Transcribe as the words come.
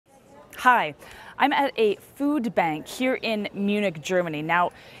Hi, I'm at a food bank here in Munich, Germany. Now,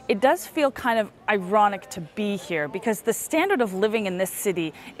 it does feel kind of ironic to be here because the standard of living in this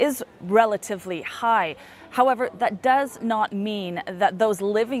city is relatively high. However, that does not mean that those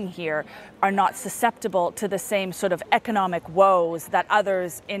living here are not susceptible to the same sort of economic woes that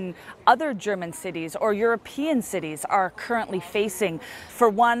others in other German cities or European cities are currently facing. For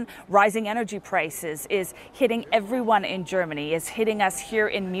one, rising energy prices is hitting everyone in Germany, is hitting us here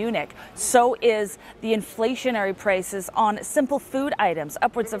in Munich. So is the inflationary prices on simple food items,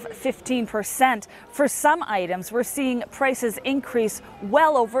 upwards of 15%. For some items, we're seeing prices increase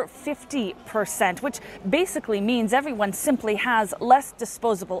well over 50%, which basically means everyone simply has less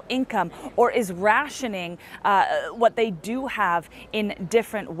disposable income or is rationing what they do have in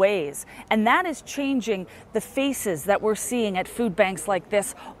different ways. And that is changing the faces that we're seeing at food banks like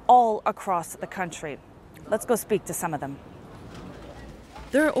this all across the country. Let's go speak to some of them.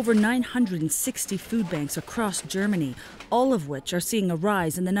 There are over 960 food banks across Germany, all of which are seeing a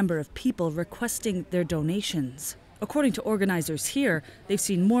rise in the number of people requesting their donations. According to organizers here, they've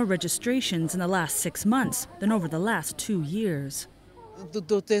seen more registrations in the last 6 months than over the last 2 years.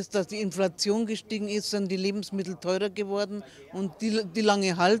 Durch das, dass die Inflation gestiegen ist, sind die Lebensmittel teurer geworden und die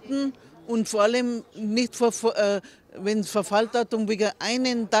lange halten und vor allem nicht, wenn das Verfalldatum wegen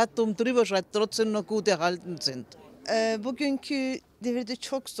einem Datum drüber schreibt, trotzdem noch gut erhalten sind. Bugünkü devirde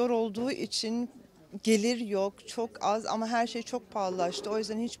çok zor olduğu için gelir yok, çok az ama her şey çok pahalılaştı. O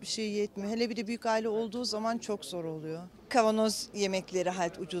yüzden hiçbir şey yetmiyor. Hele bir de büyük aile olduğu zaman çok zor oluyor. Kavanoz yemekleri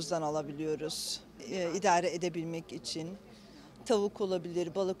halt ucuzdan alabiliyoruz idare edebilmek için. Tavuk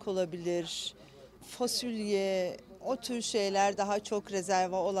olabilir, balık olabilir, fasulye, o tür şeyler daha çok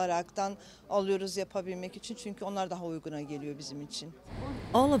rezerva olaraktan alıyoruz yapabilmek için çünkü onlar daha uyguna geliyor bizim için.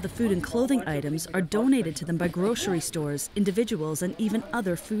 All of the food and clothing items are donated to them by grocery stores, individuals, and even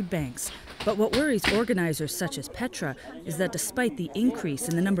other food banks. But what worries organizers such as Petra is that despite the increase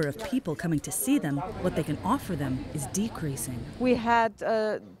in the number of people coming to see them, what they can offer them is decreasing. We had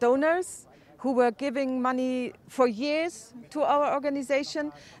donors who were giving money for years to our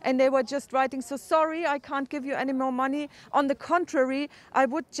organization, and they were just writing, "So sorry, I can't give you any more money. On the contrary, I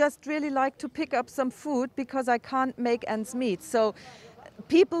would just really like to pick up some food because I can't make ends meet." So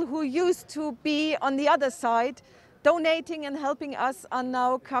people who used to be on the other side, donating and helping us, are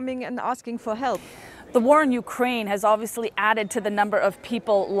now coming and asking for help. The war in Ukraine has obviously added to the number of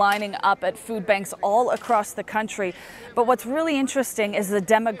people lining up at food banks all across the country. But what's really interesting is the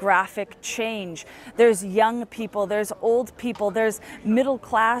demographic change. There's young people, there's old people, there's middle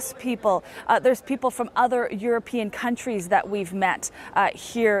class people, there's people from other European countries that we've met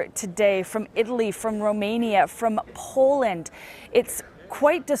here today, from Italy, from Romania, from Poland. It's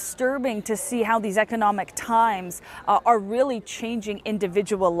quite disturbing to see how these economic times are really changing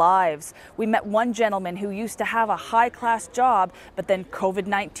individual lives. We met one gentleman who used to have a high-class job, but then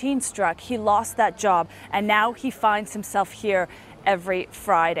COVID-19 struck. He lost that job, and now he finds himself here every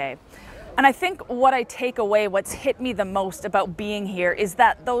Friday. And I think what I take away, what's hit me the most about being here, is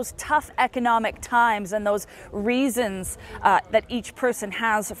that those tough economic times and those reasons that each person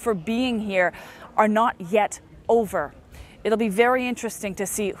has for being here are not yet over. It'll be very interesting to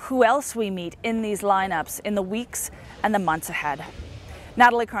see who else we meet in these lineups in the weeks and the months ahead.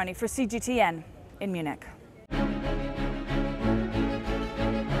 Natalie Carney for CGTN in Munich.